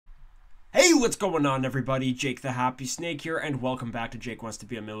What's going on, everybody? Jake the Happy Snake here, and welcome back to Jake Wants to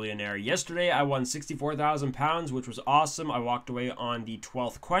Be a Millionaire. Yesterday, I won 64,000 pounds, which was awesome. I walked away on the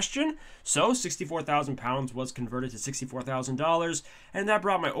 12th question, so 64,000 pounds was converted to $64,000, and that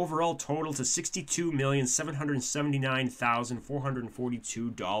brought my overall total to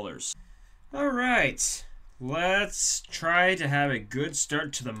 $62,779,442. All right, let's try to have a good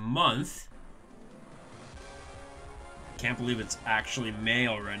start to the month. Can't believe it's actually May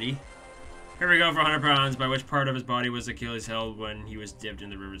already. Here we go for 100 pounds. By which part of his body was Achilles held when he was dipped in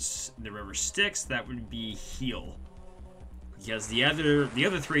the river Styx? That would be heel. Because the other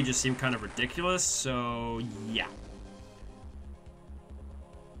three just seem kind of ridiculous, so yeah.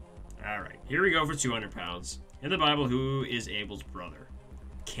 Alright, here we go for 200 pounds. In the Bible, who is Abel's brother?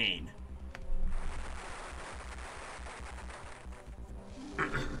 Cain.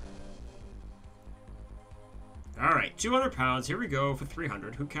 Alright, 200 pounds. Here we go for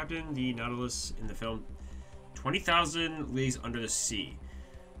 300. Who captained the Nautilus in the film 20,000 Leagues Under the Sea?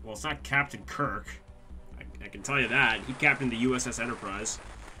 Well, it's not Captain Kirk. I can tell you that. He captained the USS Enterprise.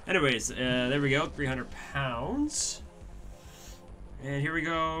 Anyways, there we go. 300 pounds. And here we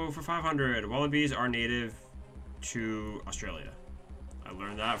go for 500. Wallabies are native to Australia. I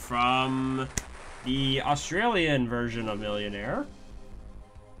learned that from the Australian version of Millionaire.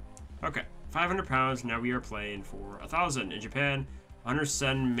 Okay. 500 pounds, now we are playing for 1,000. In Japan, 100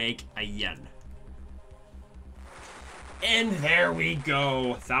 sen make a yen. And there we go,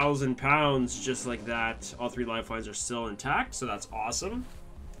 1,000 pounds, just like that. All three lifelines are still intact, so that's awesome.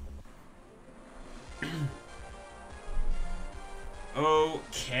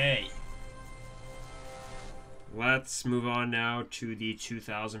 Okay. Let's move on now to the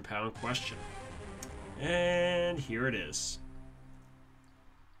 2,000 pound question. And here it is.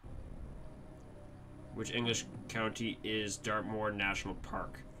 Which English county is Dartmoor National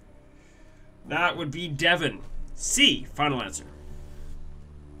Park? That would be Devon. C. Final answer.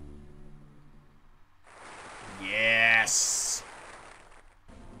 Yes.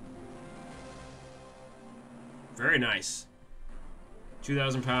 Very nice.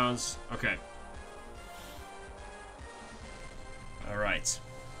 2,000 pounds. Okay. All right.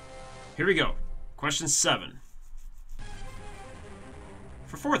 Here we go. Question 7.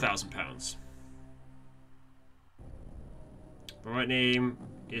 For 4,000 pounds. By what name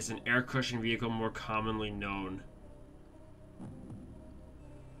is an air cushion vehicle more commonly known?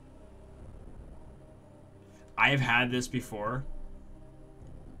 I have had this before.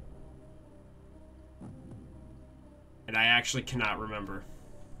 And I actually cannot remember.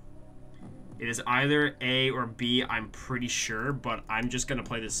 It is either A or B, I'm pretty sure, but I'm just going to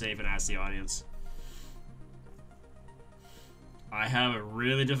play this safe and ask the audience. I have a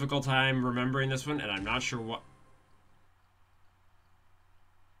really difficult time remembering this one, and I'm not sure what...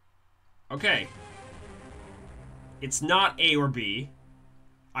 Okay. It's not A or B.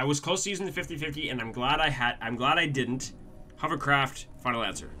 I was close to using the 50-50, and I'm glad I didn't. Hovercraft, final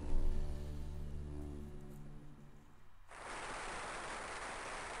answer.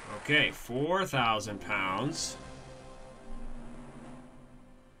 Okay, 4,000 pounds.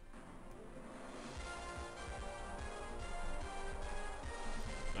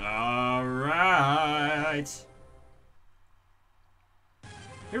 All right.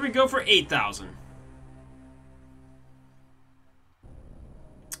 Here we go for 8,000.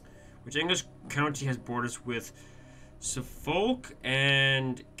 Which English county has borders with Suffolk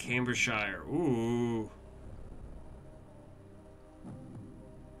and Cambridgeshire? Ooh.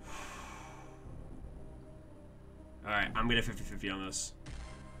 Alright, I'm gonna 50-50 on this.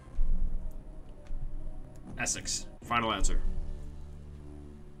 Essex. Final answer.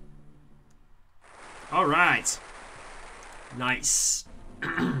 Alright. Nice.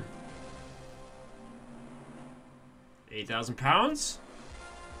 8,000 pounds?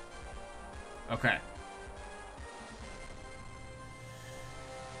 Okay.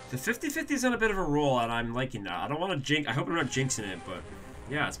 The 50-50 is on a bit of a roll, and I'm liking that. I don't want to jinx. I hope I'm not jinxing it, but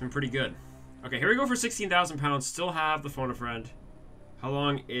yeah, it's been pretty good. Okay, here we go for 16,000 pounds. Still have the phone a friend. How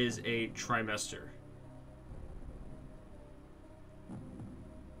long is a trimester?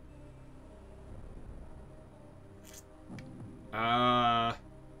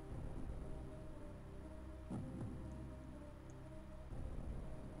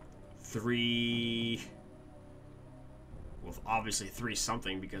 Three. Well, obviously 3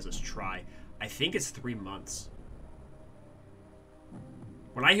 something because it's tri. I think it's 3 months.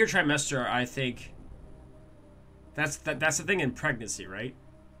 When I hear trimester, I think that's the thing in pregnancy, right?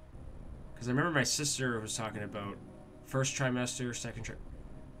 Because I remember my sister was talking about first trimester, second trimester.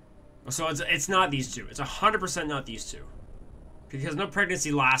 So it's not these two. It's 100% not these two. Because no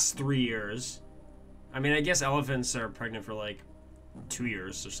pregnancy lasts 3 years. I mean, I guess elephants are pregnant for like 2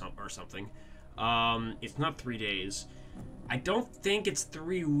 years or something. It's not 3 days. I don't think it's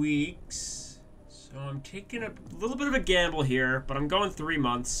 3 weeks. So I'm taking a little bit of a gamble here, but I'm going 3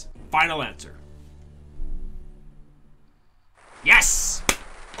 months. Final answer. Yes!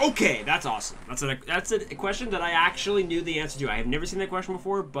 Okay, that's awesome. That's a question that I actually knew the answer to. I have never seen that question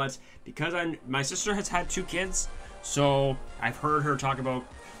before, but because my sister has had 2 kids, so I've heard her talk about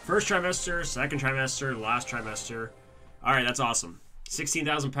first trimester, second trimester, last trimester. All right, that's awesome.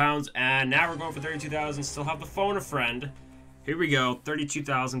 16,000 pounds, and now we're going for 32,000. Still have the phone a friend. Here we go.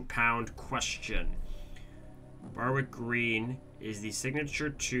 32,000 pound question. Barwick Green is the signature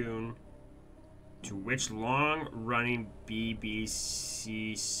tune to which long-running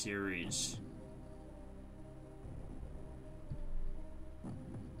BBC series?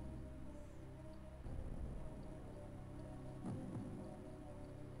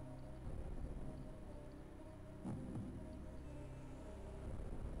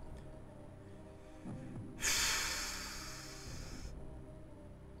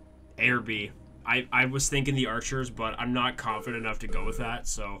 A or B. I was thinking The Archers, but I'm not confident enough to go with that,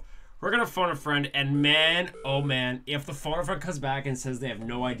 so we're gonna phone a friend, and man, oh man, if the phone a friend comes back and says they have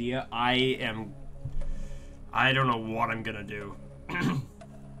no idea, I don't know what I'm gonna do.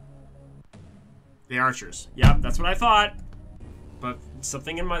 The Archers. Yep, that's what I thought. But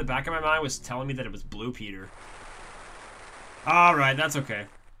something in the back of my mind was telling me that it was Blue Peter. Alright, that's okay.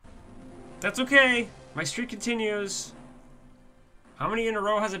 That's okay. My streak continues. How many in a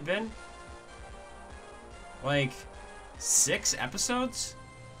row has it been? Like 6 episodes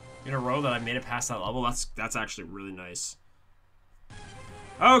in a row that I made it past that level. That's actually really nice.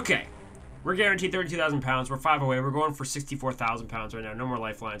 Okay. We're guaranteed 32,000 pounds. We're 5 away. We're going for 64,000 pounds right now. No More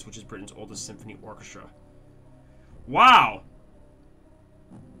Lifelines, which is Britain's oldest symphony orchestra. Wow.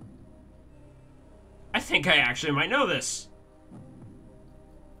 I think I actually might know this.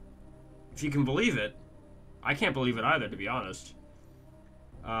 If you can believe it. I can't believe it either, to be honest.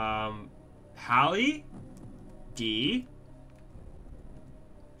 Hallie D.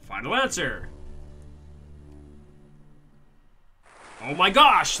 Final answer. Oh my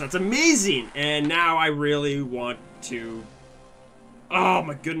gosh, that's amazing. And now I really want to. Oh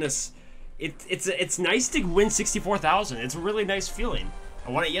my goodness. It's nice to win 64,000. It's a really nice feeling.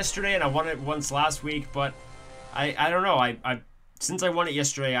 I won it yesterday and I won it once last week, but I don't know. I since I won it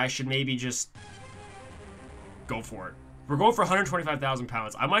yesterday, I should maybe just go for it. We're going for 125,000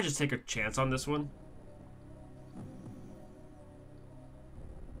 pounds. I might just take a chance on this one.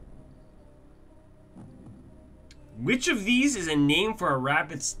 Which of these is a name for a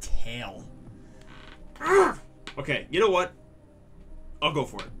rabbit's tail? Okay, you know what? I'll go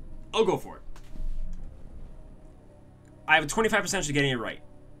for it. I'll go for it. I have a 25% chance of getting it right.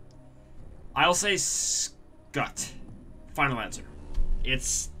 I'll say Scut. Final answer.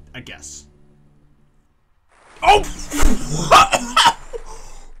 It's a guess. Oh!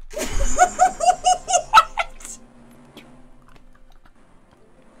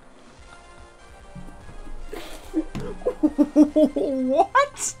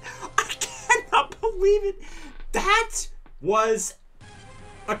 What? I cannot believe it. That was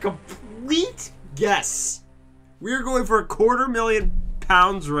a complete guess. We're going for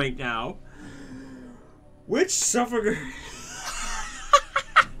 £250,000 right now. Which suffrager...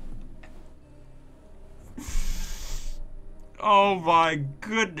 Oh my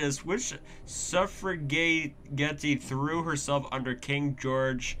goodness. Which suffragette threw herself under King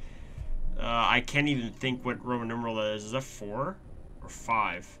George... I can't even think what Roman numeral that is. Is that 4 or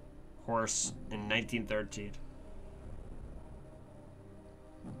 5? Horse in 1913.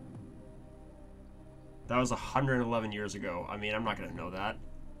 That was 111 years ago. I mean, I'm not gonna know that.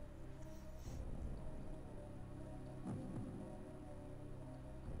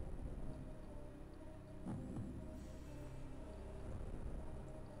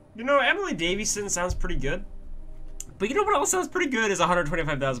 You know, Emily Davison sounds pretty good. But you know what else sounds pretty good is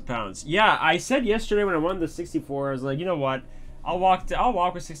 125,000 pounds. Yeah, I said yesterday when I won the 64, I was like, you know what? I'll walk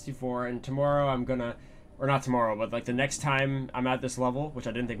with 64, and tomorrow I'm gonna, or not tomorrow, but like the next time I'm at this level, which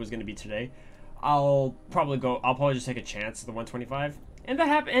I didn't think was gonna be today, I'll probably just take a chance at the 125. And that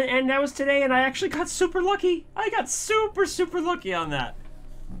happened, and that was today, and I actually got super lucky. I got super, super lucky on that.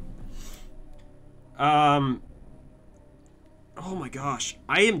 Oh my gosh.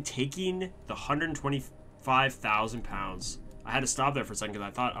 I am taking the 125,000 pounds. I had to stop there for a second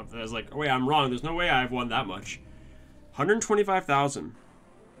because I was like, oh wait, I'm wrong. There's no way I've won that much. 125,000.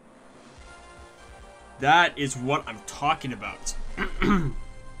 That is what I'm talking about.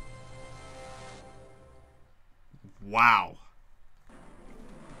 Wow.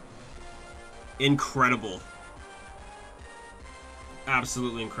 Incredible.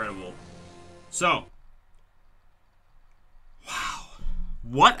 Absolutely incredible. So, wow.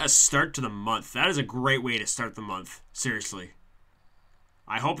 What a start to the month. That is a great way to start the month. Seriously.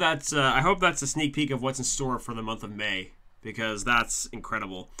 I hope that's a sneak peek of what's in store for the month of May, because that's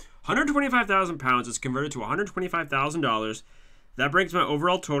incredible. 125,000 pounds is converted to $125,000. That brings my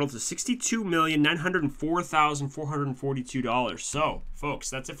overall total to $62,904,442. So, folks,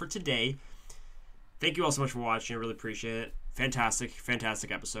 that's it for today. Thank you all so much for watching. I really appreciate it. Fantastic,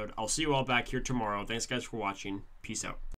 fantastic episode. I'll see you all back here tomorrow. Thanks, guys, for watching. Peace out.